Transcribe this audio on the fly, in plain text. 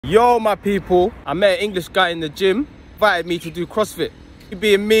Yo, my people, I met an English guy in the gym, invited me to do CrossFit. Me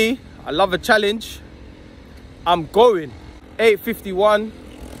being me, I love a challenge. I'm going. 8:51,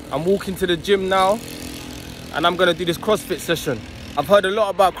 I'm walking to the gym now, and I'm gonna do this CrossFit session. I've heard a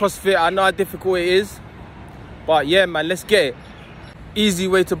lot about CrossFit, I know how difficult it is, but yeah, man, let's get it. Easy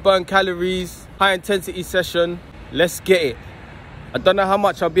way to burn calories, high intensity session, let's get it. I don't know how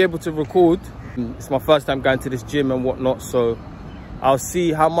much I'll be able to record. It's my first time going to this gym and whatnot, so I'll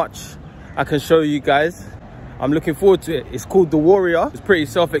see how much I can show you guys. I'm looking forward to it. It's called The Warrior. It's pretty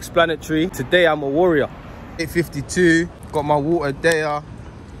self-explanatory. Today I'm a warrior. 8:52, got my water there.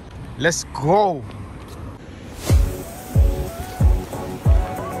 Let's go.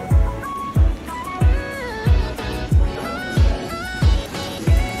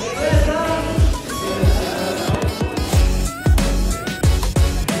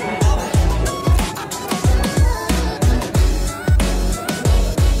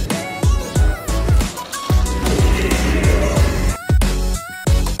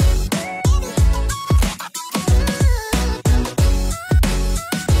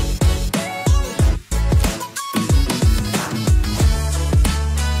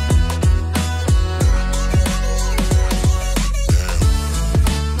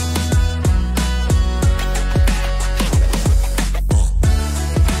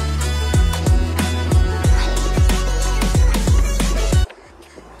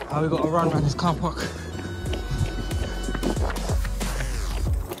 We got to run around this car park.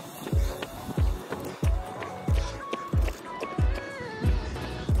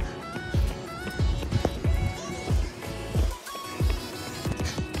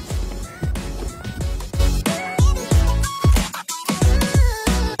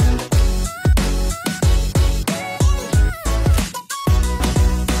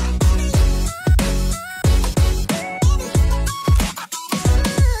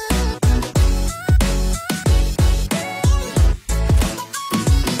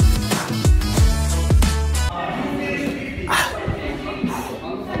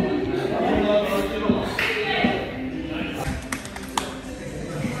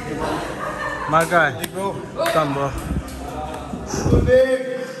 My guy, hey, bro. Done, bro.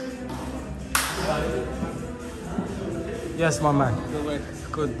 Yes, my man.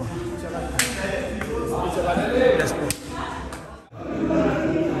 Good, bro. Yes, bro.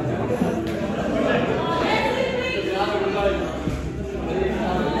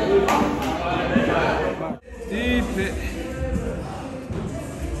 Deep it.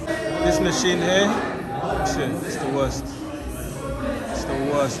 This machine here, shit, it's the worst. It's the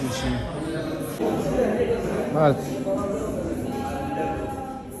worst machine. Mad.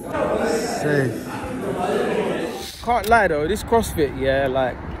 Safe. Can't lie though, this CrossFit, yeah,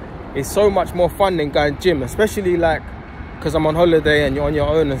 like, it's so much more fun than going gym, especially like, because I'm on holiday and you're on your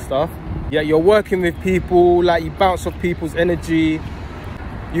own and stuff. Yeah, you're working with people, like you bounce off people's energy.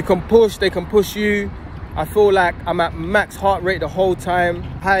 You can push, they can push you. I feel like I'm at max heart rate the whole time.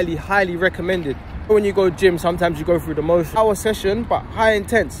 Highly recommended. When you go gym, sometimes you go through the motion. Hour session, but high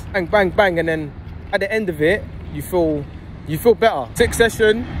intense. Bang, bang, bang, and then at the end of it, you feel better. 6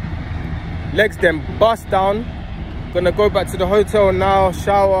 session, legs then bust down. Gonna go back to the hotel now,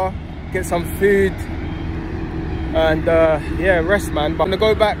 shower, get some food, and yeah, rest, man. But I'm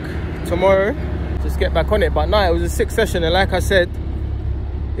gonna go back tomorrow, just get back on it. But no, it was a 6 session, and like I said,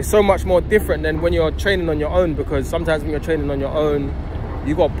 it's so much more different than when you're training on your own, because sometimes when you're training on your own,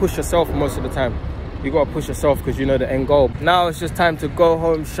 you gotta push yourself most of the time. You gotta push yourself because you know the end goal. Now it's just time to go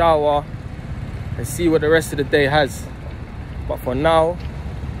home, shower, and see what the rest of the day has. But for now,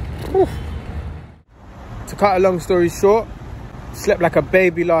 whew. To cut a long story short, slept like a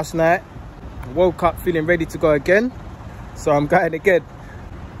baby last night. Woke up feeling ready to go again. So I'm going again.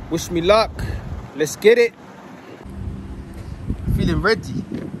 Wish me luck. Let's get it. Feeling ready.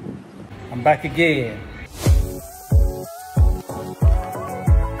 I'm back again.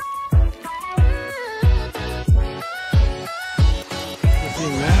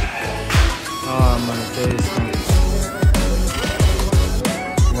 Oh man, the day is gone.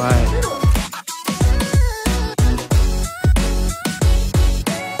 Right.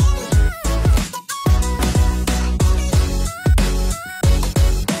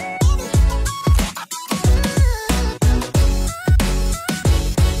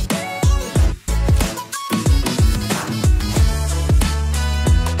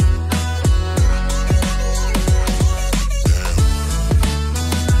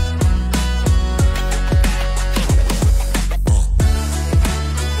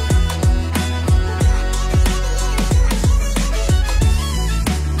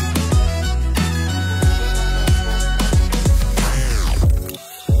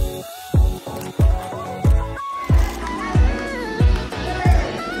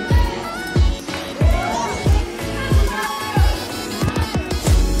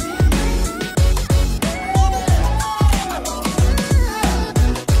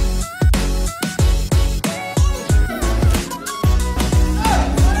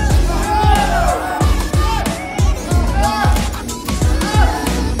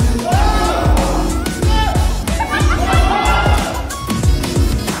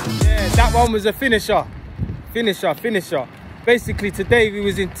 that one was a finisher. Basically today we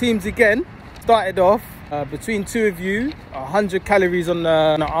was in teams again. Started off between two of you, 100 calories on the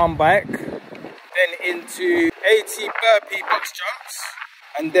arm bike, then into 80 burpee box jumps,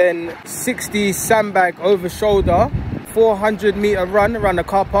 and then 60 sandbag over shoulder, 400 meter run around the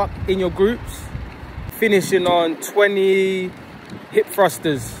car park in your groups, finishing on 20 hip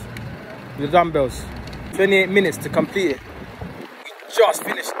thrusters with dumbbells. 28 minutes to complete it. We just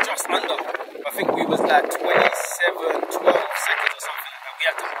finished just under. I think we was like 27, 12 seconds or something like that. We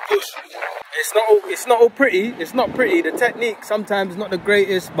had to push. It's not all pretty. It's not pretty. The technique sometimes not the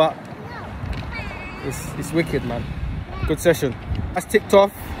greatest, but it's wicked, man. Good session. That's ticked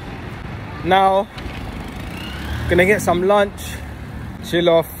off. Now gonna get some lunch, chill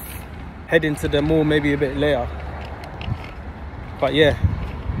off, head into the mall maybe a bit later. But yeah,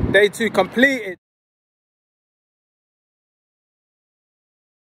 day 2 completed.